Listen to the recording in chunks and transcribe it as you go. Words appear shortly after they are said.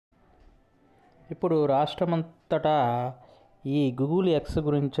ఇప్పుడు రాష్ట్రమంతటా ఈ గూగుల్ ఎక్స్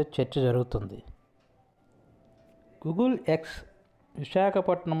గురించి చర్చ జరుగుతుంది. గూగుల్ ఎక్స్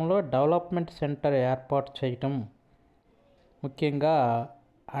విశాఖపట్నంలో డెవలప్మెంట్ సెంటర్ ఏర్పాటు చేయటం ముఖ్యంగా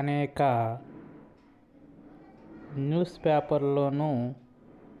అనేక న్యూస్ పేపర్లోనూ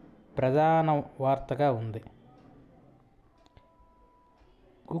ప్రధాన వార్తగా ఉంది.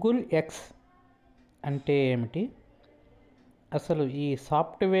 గూగుల్ ఎక్స్ అంటే ఏమిటి? అసలు ఈ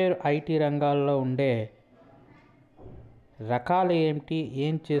సాఫ్ట్వేర్ ఐటీ రంగాల్లో ఉండే రకాలు ఏమిటి,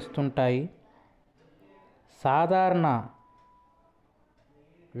 ఏం చేస్తుంటాయి? సాధారణ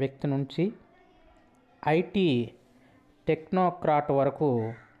వ్యక్తి నుంచి ఐటీ టెక్నోక్రాట్ వరకు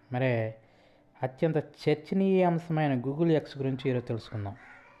మరే అత్యంత చర్చనీయాంశమైన గూగుల్ ఎక్స్ గురించి ఈరోజు తెలుసుకుందాం.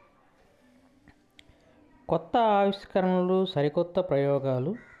 కొత్త ఆవిష్కరణలు, సరికొత్త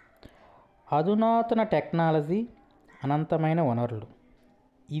ప్రయోగాలు, అధునాతన టెక్నాలజీ, అనంతమైన వనరులు.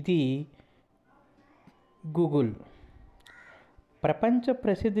 ఇది గూగుల్. ప్రపంచ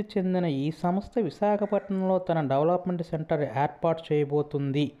ప్రసిద్ధి చెందిన ఈ సంస్థ విశాఖపట్నంలో తన డెవలప్మెంట్ సెంటర్ ఏర్పాటు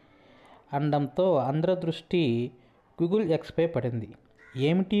చేయబోతుంది అనడంతో అందరి దృష్టి గూగుల్ ఎక్స్పై పడింది.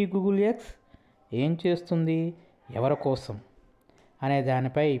 ఏమిటి గూగుల్ ఎక్స్? ఏం చేస్తుంది? ఎవరి కోసం? అనే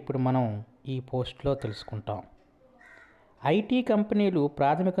దానిపై ఇప్పుడు మనం ఈ పోస్ట్లో తెలుసుకుంటాం. ఐటీ కంపెనీలు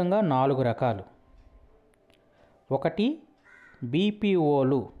ప్రాథమికంగా 4 రకాలు. 1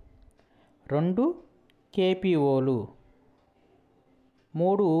 బీపీఓలు, 2 కేపీఓలు,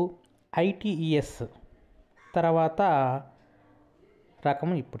 3 ఐటీఈఎస్, తర్వాత రకం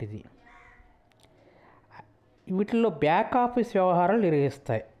ఇప్పుడు ఇది. వీటిల్లో బ్యాక్ ఆఫీస్ వ్యవహారాలు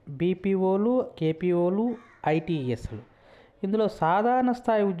నిర్వహిస్తాయి బీపీఓలు, కేపీఓలు, ఐటీఈఎస్లు. ఇందులో సాధారణ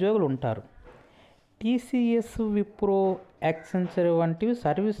స్థాయి ఉద్యోగులు ఉంటారు. టీసీఎస్, విప్రో, యాక్సెంచర్ వంటివి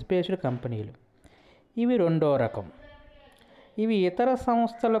సర్వీస్ బేస్డ్ కంపెనీలు. ఇవి 2వ రకం. ఇవి ఇతర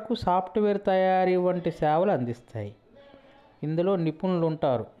సంస్థలకు సాఫ్ట్వేర్ తయారీ వంటి సేవలు అందిస్తాయి. ఇందులో నిపుణులు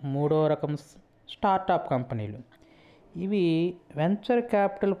ఉంటారు. 3వ రకం స్టార్టప్ కంపెనీలు. ఇవి వెంచర్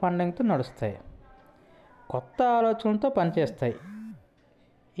క్యాపిటల్ ఫండింగ్తో నడుస్తాయి, కొత్త ఆలోచనలతో పనిచేస్తాయి.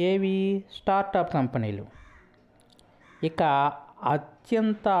 ఏవి? స్టార్టప్ కంపెనీలు. ఇక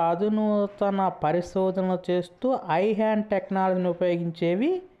అత్యంత అధునాతన పరిశోధనలు చేస్తూ హ్యాండ్ టెక్నాలజీని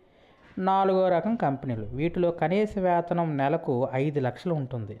ఉపయోగించేవి 4వ రకం కంపెనీలు. వీటిలో కనీస వేతనం నెలకు 5 లక్షలు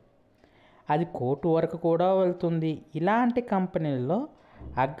ఉంటుంది. అది కోటి వరకు కూడా వెళ్తుంది. ఇలాంటి కంపెనీల్లో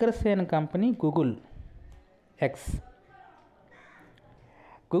అగ్రశ్రేణి company Google X.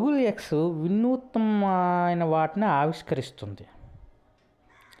 Google X వినూత్నమైన వాటిని ఆవిష్కరిస్తుంది.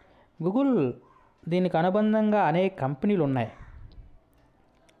 గూగుల్ దీనికి అనుబంధంగా అనేక కంపెనీలు ఉన్నాయి.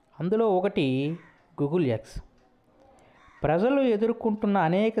 అందులో ఒకటి గూగుల్ ఎక్స్. ప్రజలు ఎదుర్కొంటున్న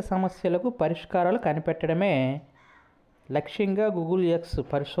అనేక సమస్యలకు పరిష్కారాలు కనిపెట్టడమే లక్ష్యంగా గూగుల్ ఎక్స్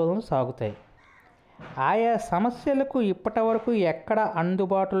పరిశోధనలు సాగుతాయి. ఆయా సమస్యలకు ఇప్పటి వరకు ఎక్కడ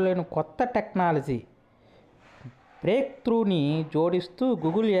అందుబాటులో లేని కొత్త టెక్నాలజీ బ్రేక్ త్రూని జోడిస్తూ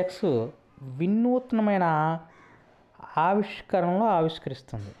గూగుల్ ఎక్స్ వినూత్నమైన ఆవిష్కరణలు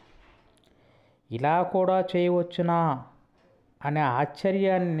ఆవిష్కరిస్తుంది. ఇలా కూడా చేయవచ్చునా అనే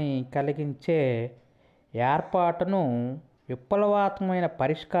ఆశ్చర్యాన్ని కలిగించే ఏర్పాటును, విప్లవాత్మకమైన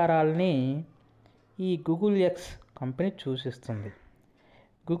పరిష్కారాలని ఈ గూగుల్ ఎక్స్ కంపెనీ సూచిస్తుంది.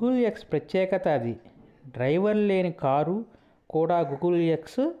 గూగుల్ ఎక్స్ ప్రత్యేకత అది. డ్రైవర్ లేని కారు కూడా గూగుల్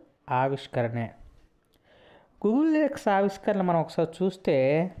ఎక్స్ ఆవిష్కరణే. గూగుల్ ఎక్స్ ఆవిష్కరణ మనం ఒకసారి చూస్తే,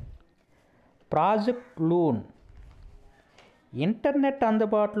 ప్రాజెక్ట్ లూన్. ఇంటర్నెట్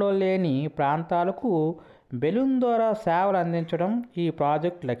అందుబాటులో లేని ప్రాంతాలకు బెలూన్ ద్వారా సేవలు అందించడం ఈ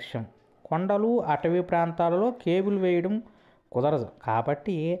ప్రాజెక్ట్ లక్ష్యం. కొండలు, అటవీ ప్రాంతాలలో కేబుల్ వేయడం కుదరదు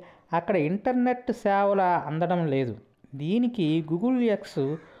కాబట్టి అక్కడ ఇంటర్నెట్ సేవలు అందడం లేదు. దీనికి గూగుల్ ఎక్స్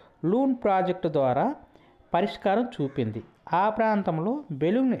లూన్ ప్రాజెక్టు ద్వారా పరిష్కారం చూపింది. ఆ ప్రాంతంలో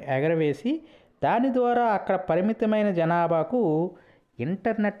బెలూన్ ఎగరవేసి దాని ద్వారా అక్కడ పరిమితమైన జనాభాకు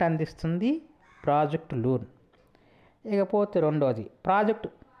ఇంటర్నెట్ అందిస్తుంది ప్రాజెక్ట్ లూన్. ఇకపోతే 2వది ప్రాజెక్ట్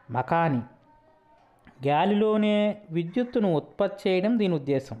మకాని. గాలిలోనే విద్యుత్తును ఉత్పత్తి చేయడం దీని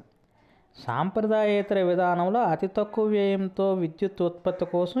ఉద్దేశం. సాంప్రదాయేతర విధానంలో అతి తక్కువ వ్యయంతో విద్యుత్ ఉత్పత్తి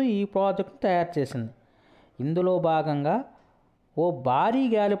కోసం ఈ ప్రాజెక్టు తయారు చేసింది. ఇందులో భాగంగా ఓ భారీ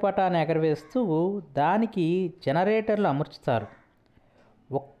గాలిపటాన్ని ఎగరవేస్తూ దానికి జనరేటర్లు అమర్చుతారు.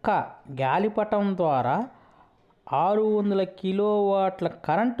 ఒక్క గాలిపటం ద్వారా 600 కిలోవాట్ల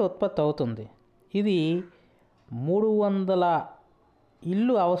కరెంటు ఉత్పత్తి అవుతుంది. ఇది 300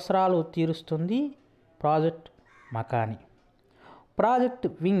 ఇల్లు అవసరాలు తీరుస్తుంది. ప్రాజెక్ట్ మకాని. Project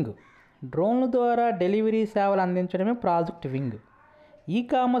wing. డ్రోన్ల ద్వారా డెలివరీ సేవలు అందించడమే ప్రాజెక్ట్ వింగ్.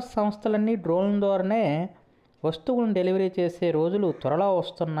 ఈ-కామర్స్ సంస్థలన్నీ డ్రోన్ల ద్వారానే వస్తువులను డెలివరీ చేసే రోజులు త్వరలో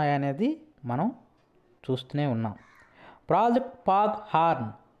వస్తున్నాయనేది మనం చూస్తూనే ఉన్నాం. ప్రాజెక్ట్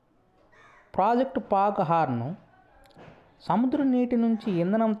పాగ్ హార్న్ సముద్ర నీటి నుంచి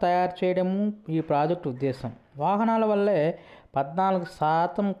ఇంధనం తయారు చేయడము ఈ ప్రాజెక్టు ఉద్దేశం. వాహనాల వల్లే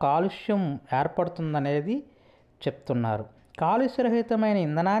 14% కాలుష్యం ఏర్పడుతుందనేది చెప్తున్నారు. కాలుష్యరహితమైన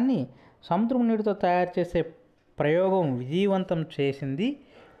ఇంధనాన్ని సముద్రం నీటితో తయారు చేసే ప్రయోగం విజయవంతం చేసింది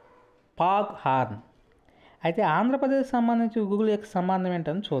పాగ్ హార్న్. అయితే ఆంధ్రప్రదేశ్ సంబంధించి గూగుల్ ఎక్స్ సంబంధం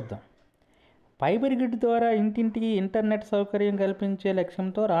ఏంటని చూద్దాం. ఫైబర్ గ్రిడ్ ద్వారా ఇంటింటికి ఇంటర్నెట్ సౌకర్యం కల్పించే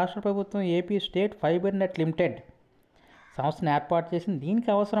లక్ష్యంతో రాష్ట్ర ప్రభుత్వం AP state fibre net limited సంస్థను ఏర్పాటు చేసింది. దీనికి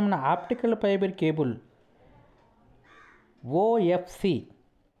అవసరమైన ఆప్టికల్ ఫైబర్ కేబుల్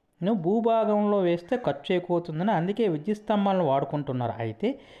ఓఎఫ్సిను భూభాగంలో వేస్తే ఖర్చు ఎక్కువ అవుతుందని అందుకే విద్యుత్ స్తంభాలను వాడుకుంటున్నారు. అయితే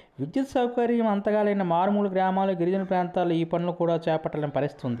విద్యుత్ సౌకర్యం అంతగా లేని మారుమూల గ్రామాలు, గిరిజన ప్రాంతాల్లో ఈ పనులు కూడా చేపట్టలేని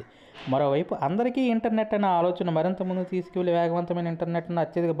పరిస్థితి ఉంది. మరోవైపు అందరికీ ఇంటర్నెట్ అనే ఆలోచన మరింత ముందుకు తీసుకువెళ్ళి వేగవంతమైన ఇంటర్నెట్ను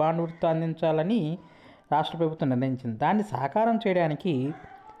అత్యధిక బాండ్విడ్త్తో అందించాలని రాష్ట్ర ప్రభుత్వం నిర్ణయించింది. దాన్ని సాకారం చేయడానికి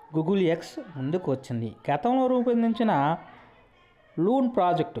గూగుల్ ఎక్స్ ముందుకు వచ్చింది. గతంలో రూపొందించిన లూన్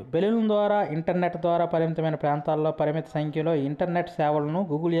ప్రాజెక్టు బెలూన్ ద్వారా ఇంటర్నెట్ ద్వారా పరిమితమైన ప్రాంతాల్లో పరిమిత సంఖ్యలో ఇంటర్నెట్ సేవలను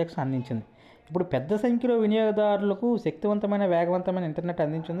గూగుల్ ఎక్స్ అందించింది. ఇప్పుడు పెద్ద సంఖ్యలో వినియోగదారులకు శక్తివంతమైన వేగవంతమైన ఇంటర్నెట్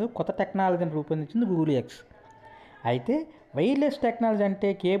అందించేందుకు కొత్త టెక్నాలజీని రూపొందించింది గూగుల్ ఎక్స్. అయితే వైర్లెస్ టెక్నాలజీ అంటే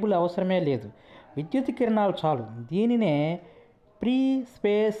కేబుల్ అవసరమే లేదు, విద్యుత్ కిరణాలు చాలు. దీనినే pre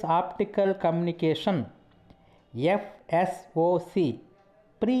space optical communication ఎఫ్ఎస్ఓసి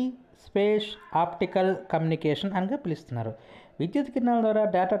pre space optical communication అనగా పిలుస్తున్నారు. విద్యుత్ కిరణాల ద్వారా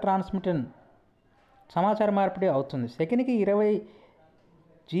డేటా ట్రాన్స్మిషన్ సమాచార మార్పిడి అవుతుంది. సెకనికి 20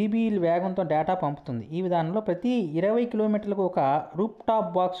 GB వేగంతో డేటా పంపుతుంది. ఈ విధానంలో ప్రతి 20 కిలోమీటర్లకు ఒక రూప్ టాప్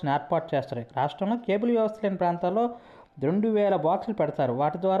బాక్స్ని ఏర్పాటు చేస్తారు. రాష్ట్రంలో కేబుల్ వ్యవస్థ లేని ప్రాంతాల్లో 2000 బాక్సులు పెడతారు.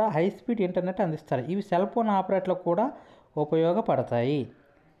 వాటి ద్వారా హై స్పీడ్ ఇంటర్నెట్ అందిస్తారు. ఇవి సెల్ ఫోన్ ఆపరేటర్లకు కూడా ఉపయోగపడతాయి.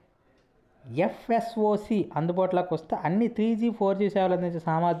 ఎఫ్ఎస్ఓసి అందుబాటులోకి వస్తే అన్ని 3G 4G సేవలు అందించే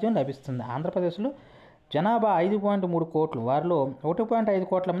సామర్థ్యం లభిస్తుంది. ఆంధ్రప్రదేశ్లో జనాభా 5.3 కోట్లు, వారిలో 1.5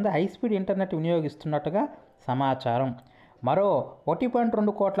 కోట్ల మంది హై స్పీడ్ ఇంటర్నెట్ వినియోగిస్తున్నట్టుగా సమాచారం. మరో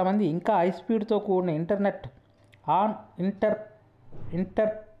 1.2 కోట్ల మంది ఇంకా హై స్పీడ్తో కూడిన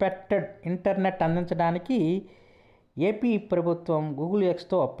ఇంటర్పెక్టెడ్ ఇంటర్నెట్ అందించడానికి ఏపీ ప్రభుత్వం గూగుల్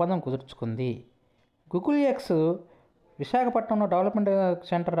ఎక్స్తో ఒప్పందం కుదుర్చుకుంది. గూగుల్ ఎక్స్ విశాఖపట్నంలో డెవలప్మెంట్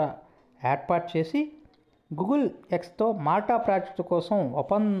సెంటర్ ఏర్పాటు చేసి గూగుల్ ఎక్స్తో మాల్టా ప్రాజెక్టు కోసం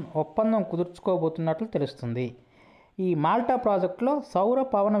ఒప్పందం కుదుర్చుకోబోతున్నట్లు తెలుస్తుంది. ఈ మాల్టా ప్రాజెక్టులో సౌర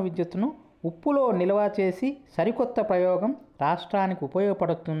పవన విద్యుత్తును ఉప్పులో నిల్వ చేసి సరికొత్త ప్రయోగం రాష్ట్రానికి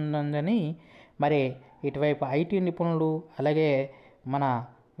ఉపయోగపడుతుందని మరి ఇటువైపు ఐటీ నిపుణులు అలాగే మన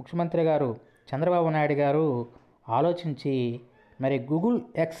ముఖ్యమంత్రి గారు చంద్రబాబు నాయుడు గారు ఆలోచించి మరి గూగుల్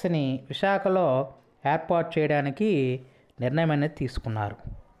ఎక్స్ని విశాఖలో ఏర్పాటు చేయడానికి నిర్ణయం అనేది తీసుకున్నారు.